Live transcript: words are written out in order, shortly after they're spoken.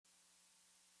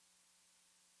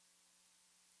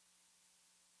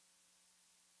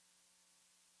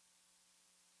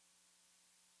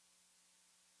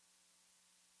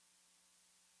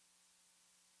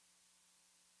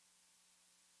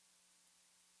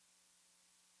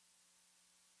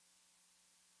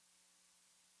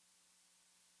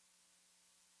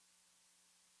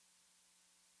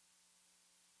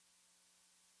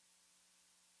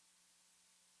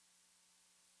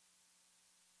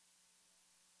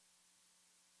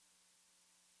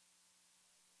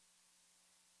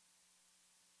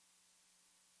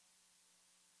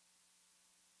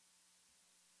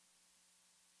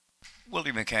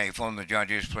Willie McKay, phone the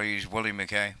judges, please. Willie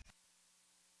McKay.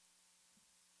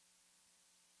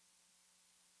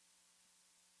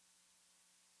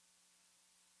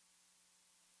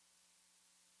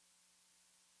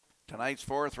 Tonight's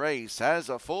fourth race has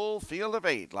a full field of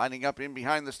 8 lining up in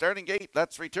behind the starting gate.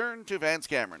 Let's return to Vance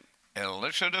Cameron.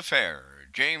 Illicit Affair,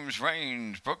 James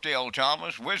Rains, Brookdale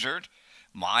Thomas, Wizard,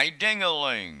 My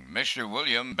Dingaling, Mr.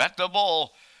 William, Bet the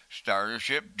Bull,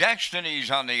 Starship Destiny's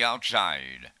on the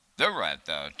outside. They're at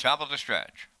the top of the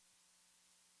stretch.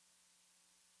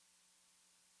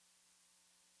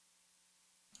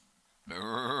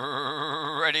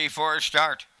 Ready for a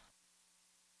start.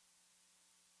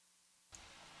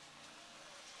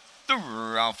 The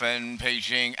rough and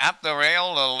pacing at the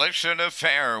rail, Illicit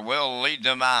Affair will lead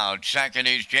them out. Second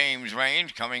is James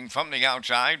Rains coming from the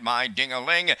outside, My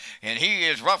Dingaling, and he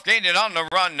is rough gated on the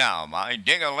run now. My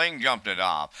Dingaling jumped it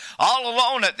off. All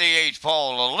alone at the 8th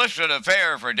pole, Illicit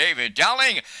Affair for David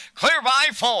Dowling, clear by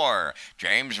 4.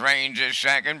 James Rains is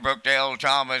second, Brookdale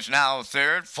Thomas now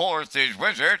third, 4th is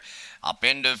Wizard. Up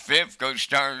into 5th goes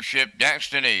Starship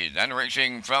Destiny. Then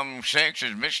racing from 6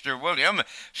 is Mr. William.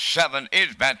 7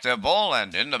 is Bet the Bull.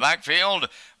 And in the backfield,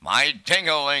 My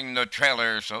Dingaling, the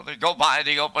trailer. So they go by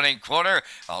the opening quarter.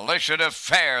 Illicit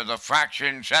Affair, the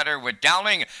fraction setter with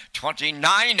Dowling.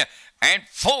 29 and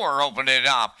 4 opened it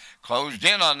up. Closed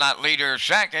in on that leader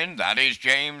second. That is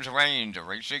James Rains.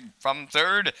 Racing from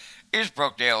 3rd is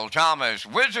Brookdale Thomas.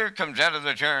 Wizard comes out of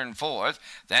the turn 4th.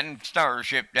 Then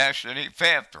Starship Destiny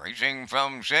 5th. Racing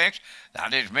from 6th.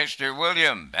 That is Mr.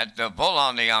 William. Bet the Bull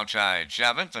on the outside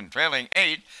 7th. And trailing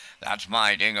 8th. That's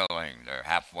My Dingaling. They're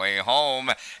halfway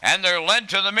home, and they're led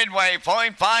to the midway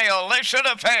point by Illicit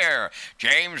Affair.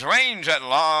 James Rains at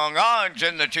long odds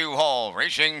in the 2-hole.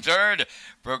 Racing 3rd,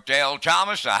 Brookdale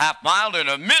Thomas, a half mile in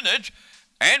a minute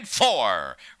and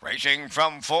 4. Racing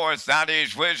from 4th, that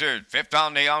is Wizard. 5th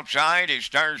on the outside is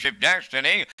Starship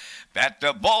Destiny. Bet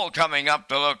the Bull coming up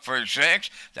to look for 6th.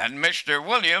 Then Mr.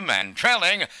 William, and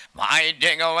trailing My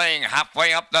Dingaling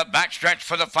halfway up the backstretch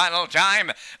for the final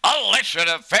time. Illicit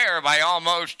Affair by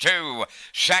almost 2.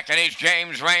 Second is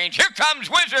James Rains. Here comes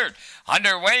Wizard.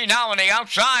 Underway now on the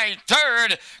outside.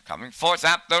 3rd, coming 4th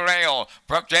at the rail.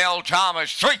 Brookdale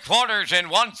Thomas, 3/4 in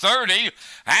 1:30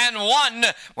 and 1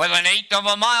 with an 1/8 of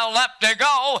a mile left to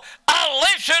go.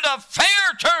 Illicit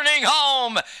Affair turning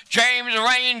home. James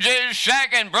Rains is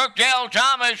second. Brookdale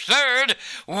Thomas 3rd.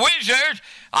 Wizard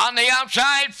on the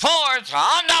outside 4th.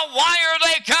 On the wire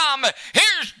they come.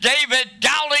 Here's David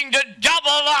Dowling to double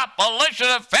up. Illicit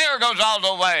Affair goes all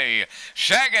the way.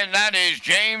 Second, that is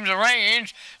James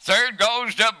Rains. 3rd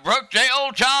goes to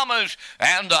Brookdale Thomas.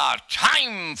 And the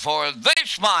time for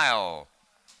this mile,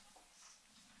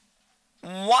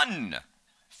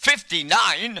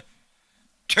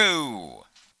 1:59.2.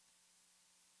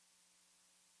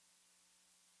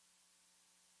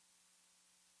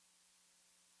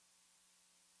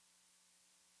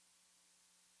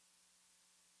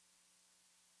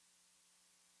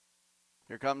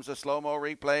 Here comes the slow-mo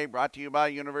replay brought to you by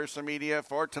Universal Media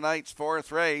for tonight's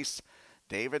fourth race.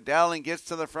 David Dowling gets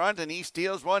to the front, and he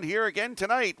steals one here again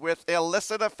tonight with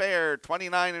Illicit Affair,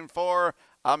 29 and 4,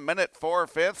 a minute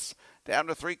 4/5, down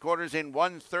to 3/4 in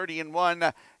 1:30 and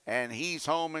 1, and he's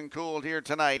home and cooled here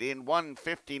tonight in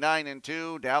 1:59 and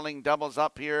 2. Dowling doubles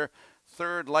up here.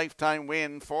 3rd lifetime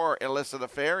win for Illicit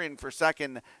Affair. In for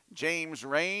 2nd, James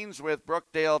Rains, with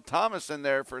Brookdale Thomas in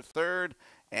there for 3rd.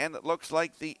 And it looks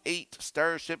like the 8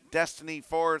 Starship Destiny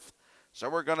 4th. So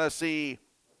we're going to see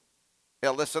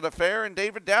Illicit Affair and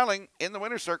David Dowling in the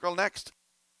winner's circle next.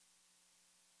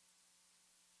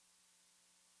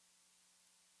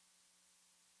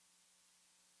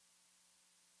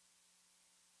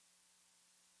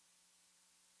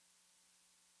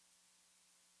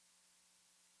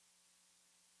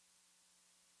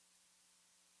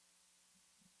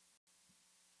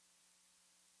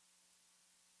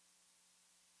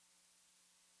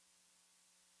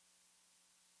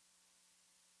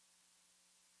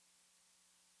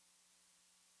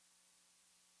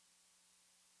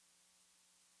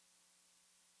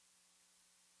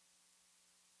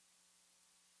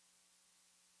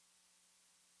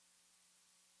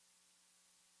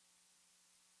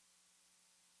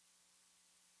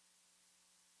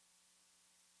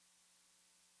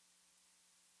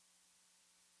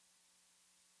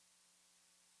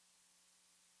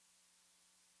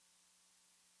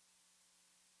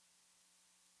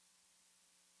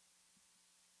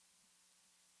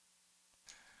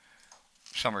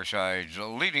 Summerside's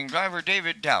leading driver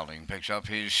David Dowling picks up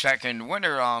his second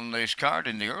winner on this card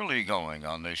in the early going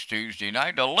on this Tuesday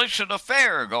night. Illicit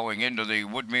Affair going into the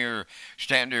Woodmere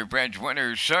Standard Bridge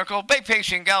winner's circle. Bay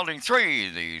Pacing Gelding 3,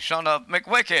 the son of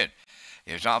McWicked,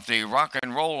 is off the Rock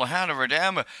and Roll Hanover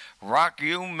Dam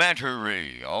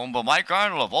Rockumentary, owned by Mike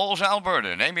Arnold of Olds, Alberta,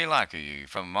 and Amy Lackey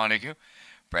from Montague,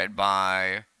 bred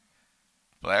by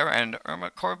Blair and Irma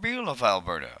Corbeil of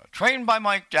Alberta. Trained by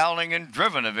Mike Dowling and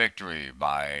driven to victory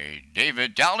by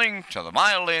David Dowling to the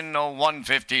mile in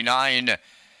 1:59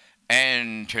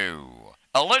 and 2.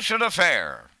 Illicit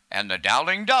Affair and the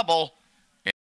Dowling Double